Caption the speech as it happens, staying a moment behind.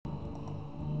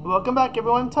Welcome back,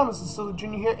 everyone. Thomas is still Jr.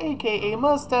 here, aka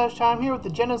Mustached. I'm here with the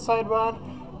Genocide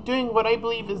run, doing what I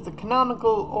believe is the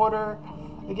canonical order.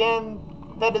 Again,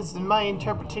 that is my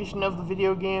interpretation of the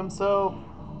video game, so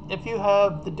if you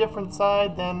have the different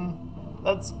side, then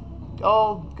that's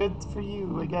all good for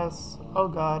you, I guess. Oh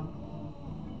god.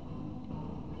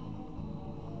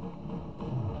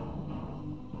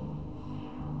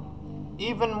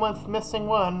 Even with missing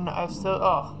one, I still...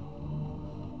 oh.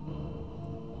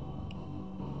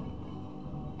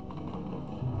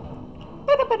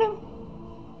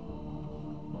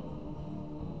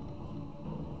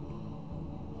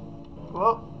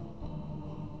 Well,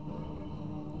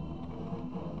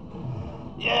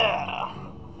 yeah.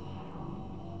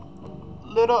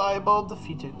 Little eyeball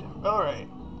defeated. Alright.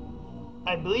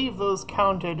 I believe those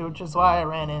counted, which is why I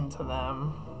ran into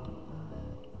them.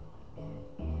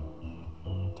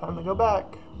 Time to go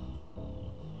back.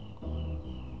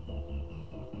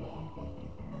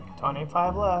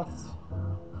 25 left.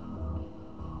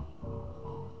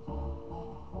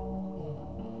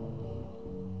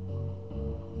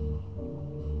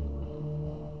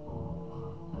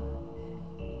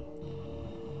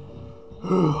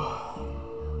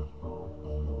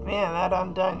 Man, that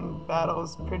Undone battle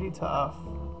is pretty tough.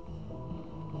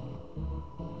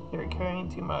 You're carrying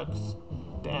too much.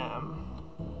 Damn.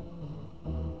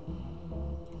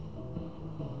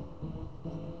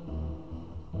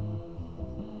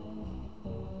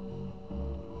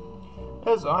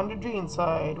 It's on the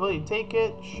Genocide. Will you take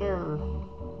it? Sure.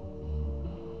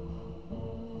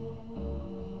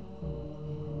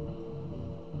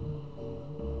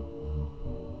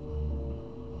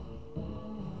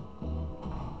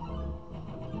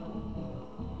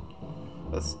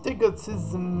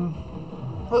 Astigmatism.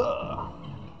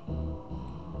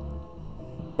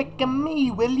 Pick on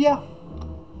me, will ya?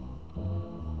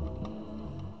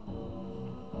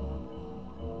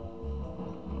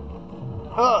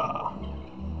 Huh.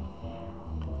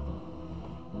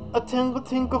 A tingle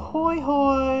tingle hoy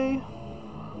hoy.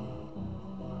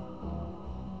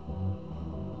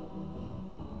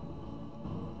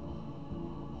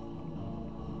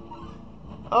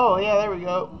 Oh yeah, there we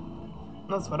go.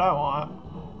 That's what I want.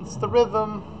 It's the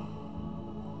rhythm.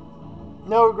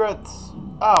 No regrets.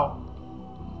 Ow.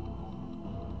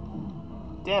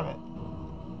 Damn it.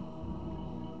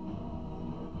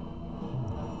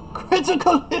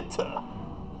 Critical hitter!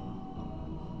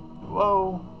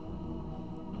 Whoa.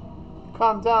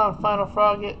 Calm down, Final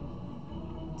Frogget.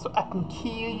 So I can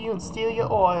kill you and steal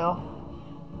your oil.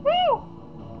 Woo!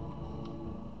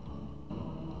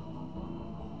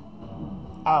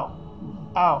 Ow.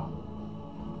 Ow.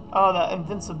 Oh, that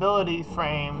invincibility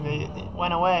frame, it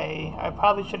went away. I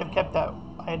probably should have kept that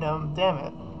item. Damn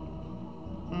it.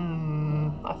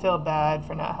 I feel bad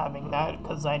for not having that,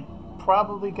 because I'm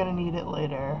probably gonna need it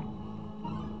later.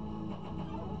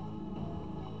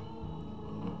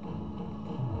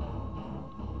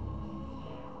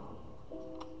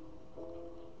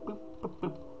 Boop, boop,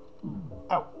 boop.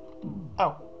 Ow.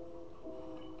 Ow.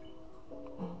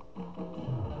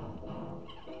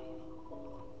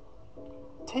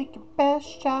 Take your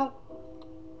best shot.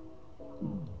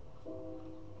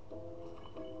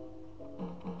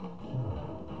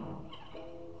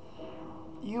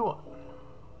 You won.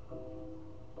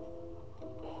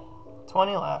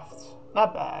 20 left.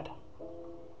 Not bad.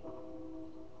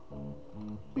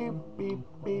 Beep, beep,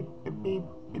 beep, beep, beep,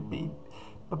 beep, beep.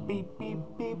 Beep, beep,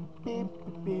 beep, beep,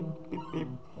 beep, beep, beep.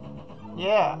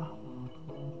 Yeah.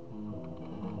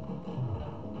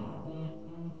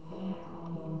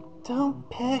 Don't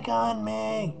pick on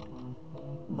me.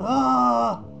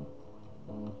 Oh,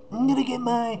 I'm gonna get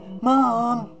my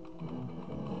mom.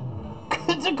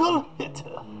 Critical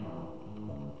hitter.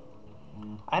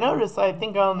 I noticed I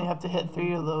think I only have to hit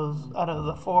 3 of those out of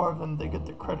the 4 of them to get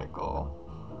the critical.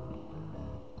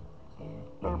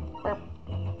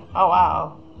 Oh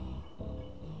wow.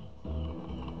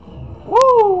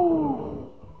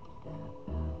 Woo!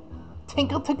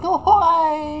 Tinkle tinkle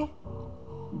hoy!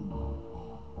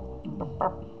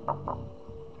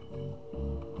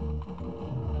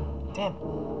 Damn.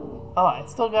 Oh, I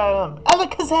still got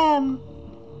Alakazam!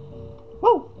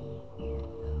 Woo!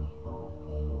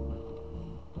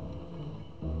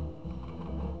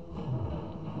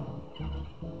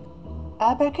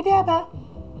 Abracadabra!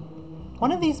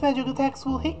 One of these magic attacks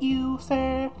will hit you,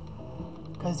 sir.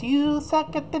 Cause you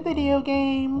suck at the video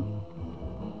game.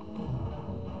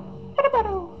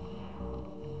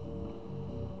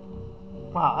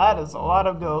 Wow, that is a lot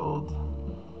of gold.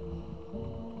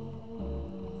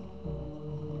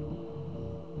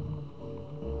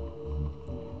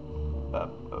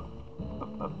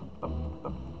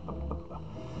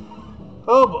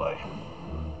 Oh boy.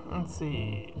 Let's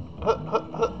see.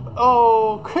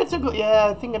 Oh, critical. Yeah,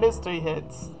 I think it is 3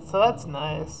 hits. So that's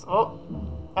nice. Oh.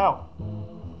 Ow.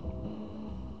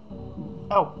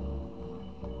 Ow.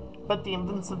 But the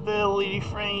invincibility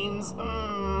frames.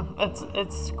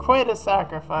 It's quite a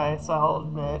sacrifice, I'll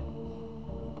admit.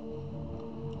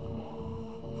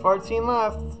 14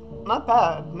 left. Not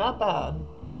bad. Not bad.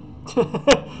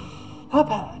 Not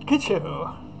bad. Good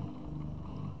show.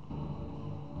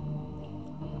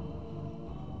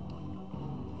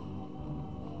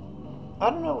 I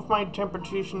don't know if my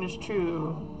interpretation is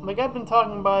true. Like, I've been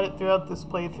talking about it throughout this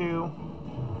playthrough.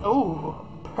 Oh,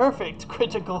 perfect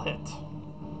critical hit.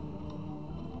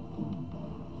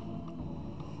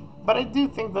 But I do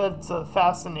think that's a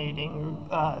fascinating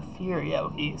theory,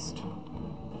 at least.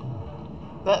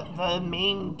 That the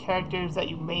main characters that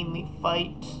you mainly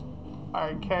fight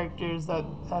are characters that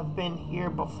have been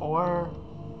here before.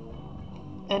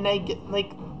 And I get,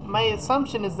 like, my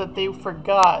assumption is that they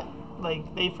forgot,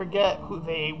 like, they forget who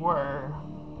they were.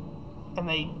 And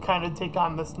they kind of take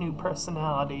on this new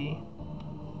personality.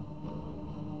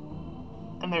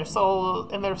 And their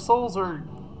souls are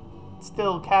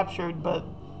still captured, but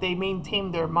they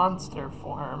maintain their monster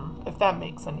form, if that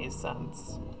makes any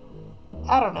sense.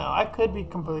 I don't know, I could be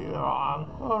completely wrong.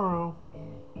 I don't know.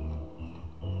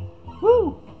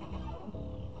 Woo!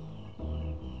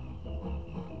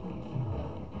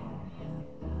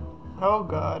 Oh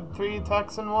god, 3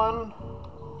 attacks in 1?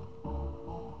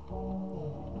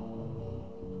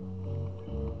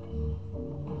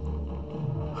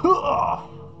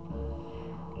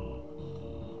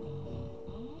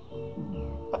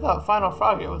 I thought Final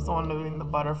Frogger was the one doing the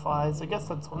butterflies. I guess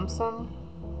that's Winston?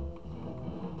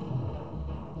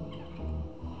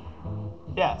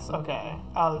 Yes, okay.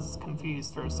 I was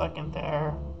confused for a second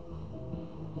there.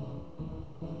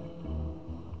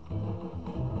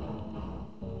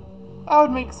 That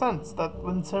would make sense that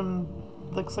Winston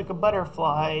looks like a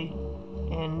butterfly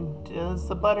and does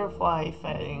the butterfly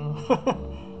thing.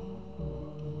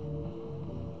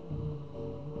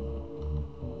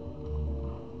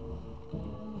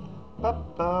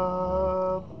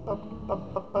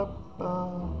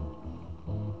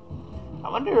 I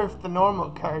wonder if the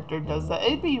normal character does that.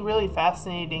 It'd be really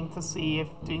fascinating to see if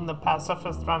doing the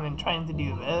pacifist run and trying to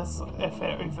do this, if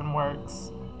it even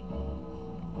works.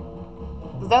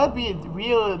 Because that would be a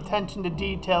real attention to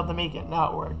detail to make it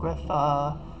not work with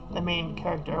the main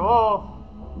character. Whoa.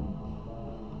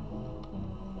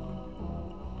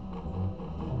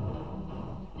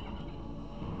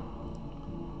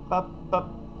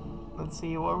 Let's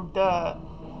see what we're done.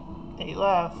 8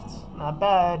 left. Not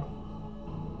bad.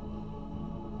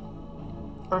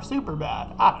 Or super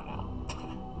bad. I don't know.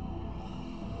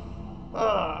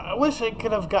 I wish I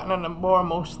could have gotten more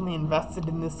emotionally invested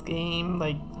in this game,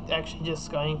 like actually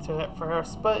just going through it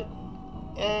first, but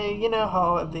you know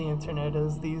how the internet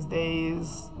is these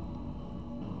days.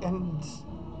 And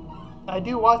I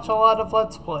do watch a lot of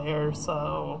Let's Players,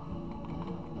 so...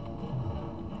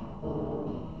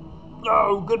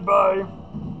 Oh, goodbye!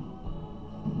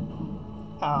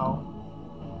 Ow.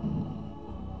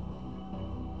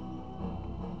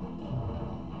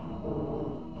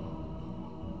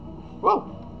 Whoa!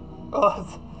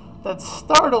 Oh, that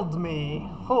startled me!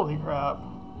 Holy crap.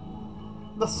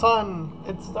 The sun,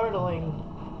 it's startling.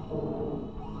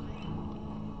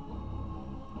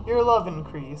 Your love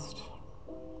increased.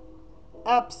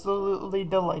 Absolutely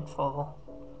delightful.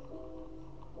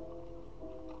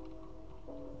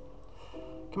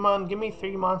 Come on, give me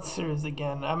 3 monsters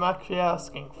again. I'm actually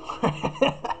asking for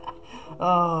it.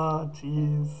 Oh,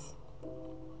 jeez.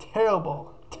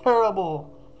 Terrible,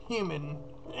 terrible human.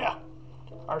 Yeah.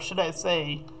 Or should I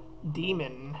say,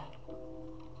 demon.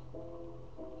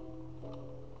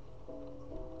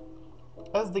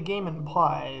 As the game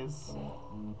implies.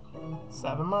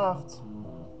 7 left.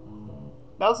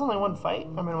 That was only one fight?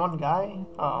 I mean, one guy?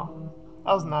 Oh.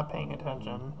 I was not paying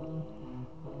attention.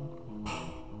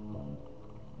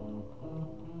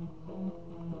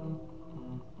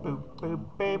 Boop, boop,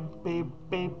 beep, beep,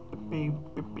 beep, beep,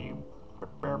 beep, beep.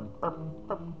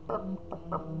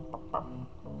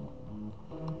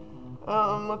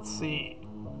 Let's see.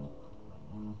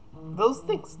 Those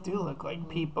things do look like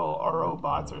people or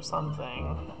robots or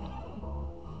something.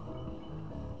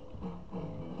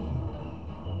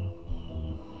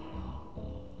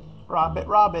 Robbit,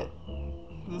 Robbit.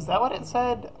 Is that what it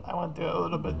said? I went through it a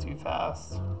little bit too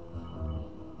fast.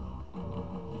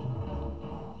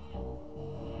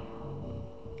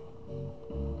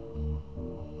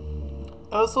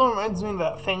 It also reminds me of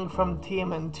that thing from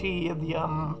TMNT,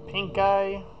 the pink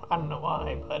guy. I don't know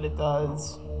why, but it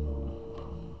does.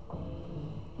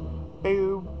 Boo.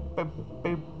 boop,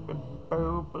 boop,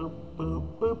 boop, boop,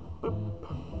 boop, boop.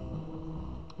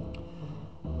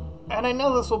 And I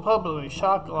know this will probably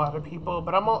shock a lot of people,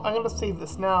 but I'm going to say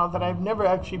this now that I've never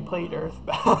actually played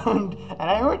Earthbound, and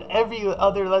I heard every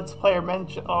other Let's Player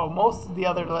mention, most of the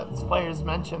other Let's Players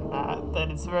mention that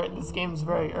this game's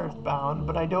very Earthbound,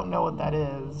 but I don't know what that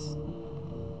is.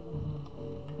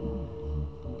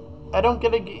 I don't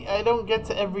get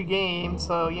to every game,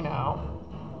 so you know,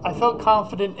 I felt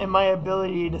confident in my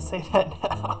ability to say that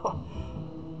now.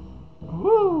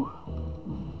 Woo!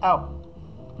 Ow.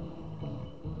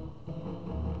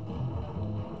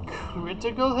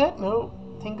 Critical hit? No.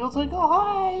 Tinkle tinkle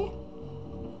high.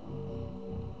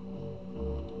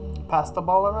 Pass the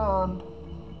ball around.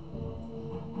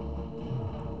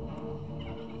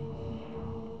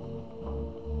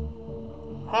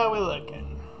 How are we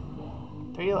looking?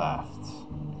 3 left.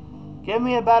 Give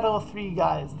me a battle of 3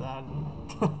 guys then.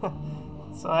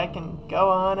 So I can go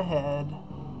on ahead.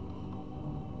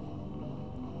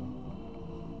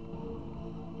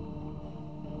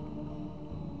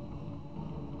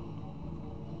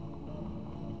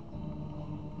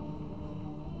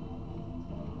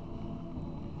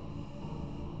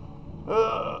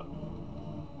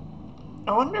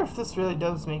 I wonder if this really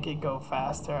does make it go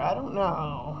faster. I don't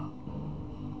know.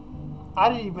 I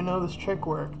didn't even know this trick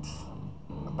worked.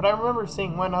 But I remember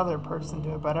seeing one other person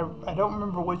do it, but I don't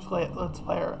remember which Let's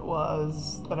Player it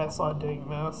was that I saw doing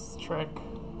this trick.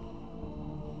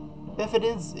 If it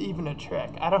is even a trick,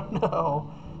 I don't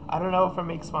know. I don't know if it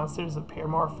makes monsters appear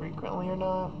more frequently or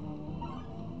not.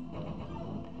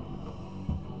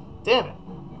 Damn it.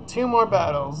 2 more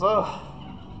battles. Ugh.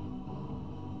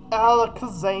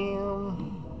 Alakazam.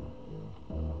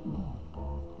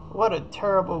 What a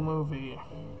terrible movie.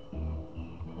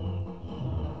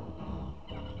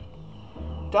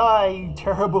 Die, you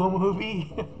terrible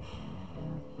movie.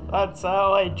 That's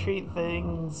how I treat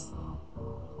things.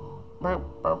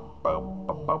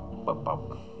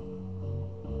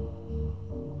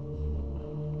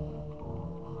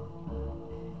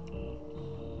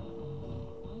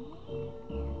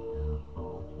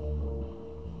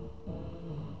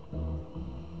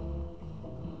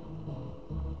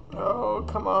 Oh,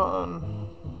 come on.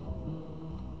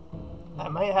 I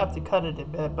might have to cut it a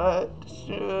bit, but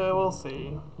we'll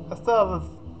see. I still have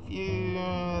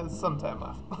some time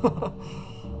left.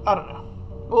 I don't know.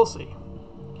 We'll see.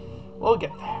 We'll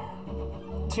get there.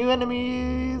 2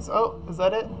 enemies. Oh, is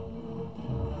that it?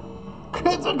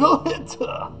 Critical hit.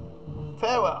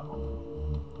 Farewell.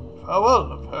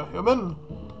 Farewell, fair human.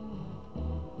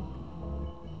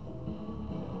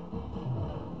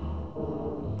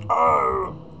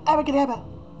 Oh, abracadabra.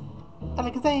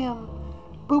 Alakazam.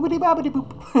 Boobity bobbity boop.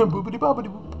 Boobity bobbity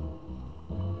boop.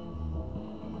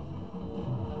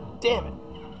 Damn it.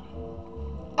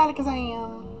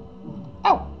 Alakazam.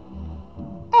 Ow.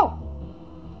 Ow.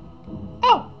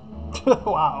 Ow.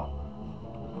 Wow.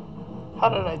 How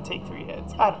did I take 3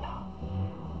 hits? I don't know.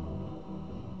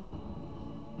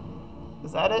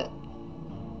 Is that it?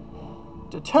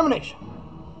 Determination.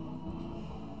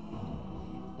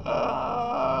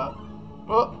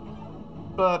 Well,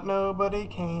 but nobody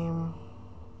came.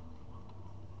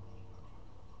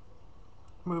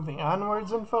 Moving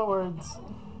onwards and forwards.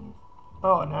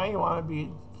 Oh, now you want to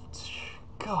be...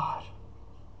 God.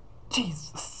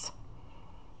 Jesus.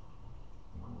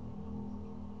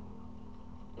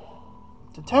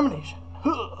 Determination.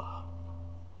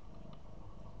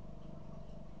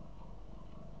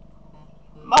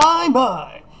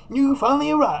 My, you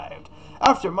finally arrived.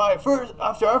 After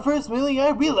our first meeting, I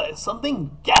realized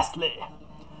something ghastly.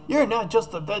 You're not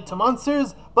just a threat to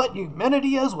monsters, but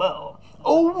humanity as well.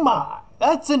 Oh my,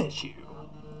 that's an issue.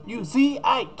 You see,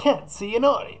 I can't see an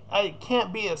audience. I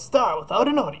can't be a star without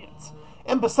an audience.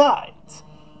 And besides,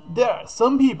 there are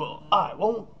some people I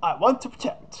want to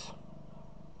protect.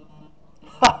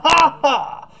 Ha ha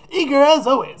ha! Eager as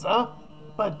always, huh?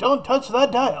 But don't touch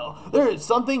that dial. There is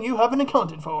something you haven't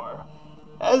accounted for.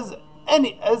 As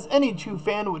any true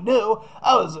fan would know,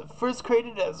 I was first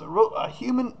created as a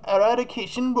human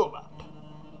eradication robot.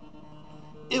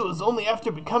 It was only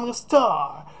after becoming a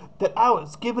star that I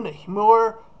was given a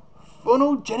more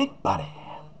phonogenic body.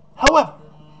 However,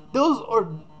 those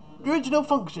original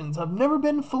functions have never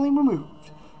been fully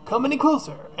removed. Come any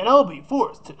closer, and I'll be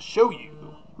forced to show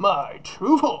you my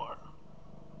true form.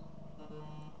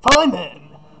 Fine then.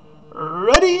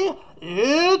 Ready?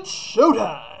 It's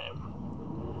showtime!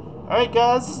 Alright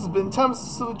guys, this has been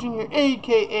Thomas Jr.,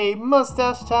 aka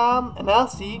Mustache Time, and I'll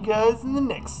see you guys in the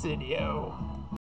next video.